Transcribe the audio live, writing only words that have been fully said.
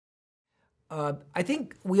I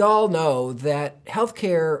think we all know that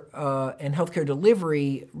healthcare and healthcare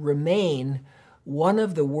delivery remain one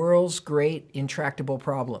of the world's great intractable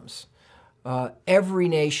problems. Every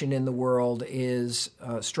nation in the world is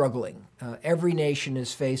struggling. Every nation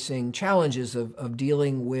is facing challenges of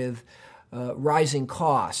dealing with rising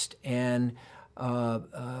cost and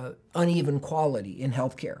uneven quality in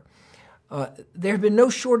healthcare. There have been no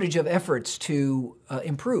shortage of efforts to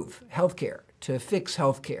improve healthcare, to fix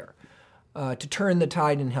healthcare, to turn the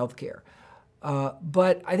tide in healthcare.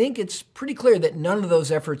 But I think it's pretty clear that none of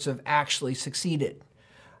those efforts have actually succeeded.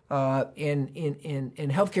 And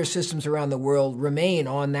healthcare systems around the world remain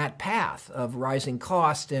on that path of rising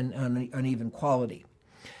cost and uneven quality.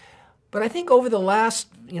 But I think over the last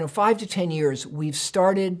 5 to 10 years, we've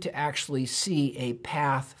started to actually see a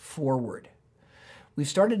path forward. We've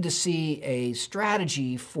started to see a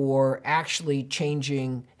strategy for actually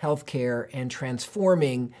changing healthcare and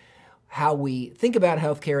transforming how we think about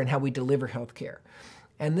healthcare and how we deliver healthcare.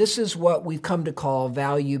 And this is what we've come to call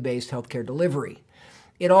value-based healthcare delivery.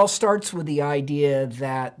 It all starts with the idea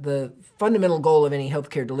that the fundamental goal of any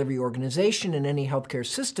healthcare delivery organization and any healthcare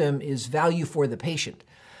system is value for the patient.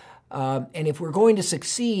 And if we're going to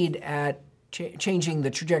succeed at changing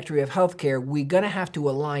the trajectory of healthcare, we're going to have to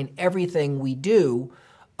align everything we do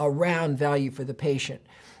around value for the patient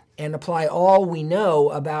and apply all we know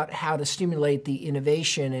about how to stimulate the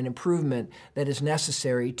innovation and improvement that is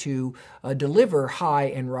necessary to deliver high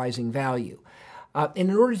and rising value. And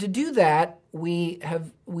in order to do that, we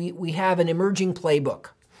have an emerging playbook.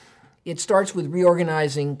 It starts with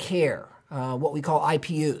reorganizing care, what we call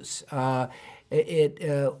IPUs,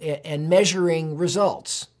 and measuring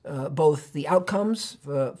results, both the outcomes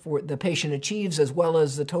for the patient achieves as well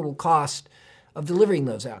as the total cost of delivering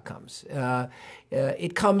those outcomes.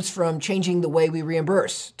 It comes from changing the way we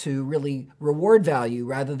reimburse to really reward value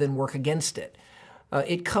rather than work against it.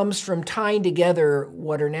 It comes from tying together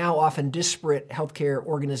what are now often disparate healthcare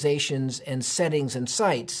organizations and settings and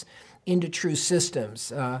sites into true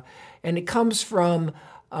systems. And it comes from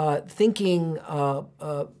thinking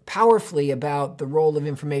powerfully about the role of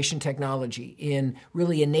information technology in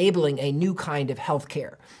really enabling a new kind of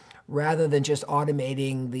healthcare rather than just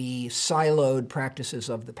automating the siloed practices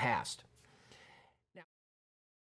of the past.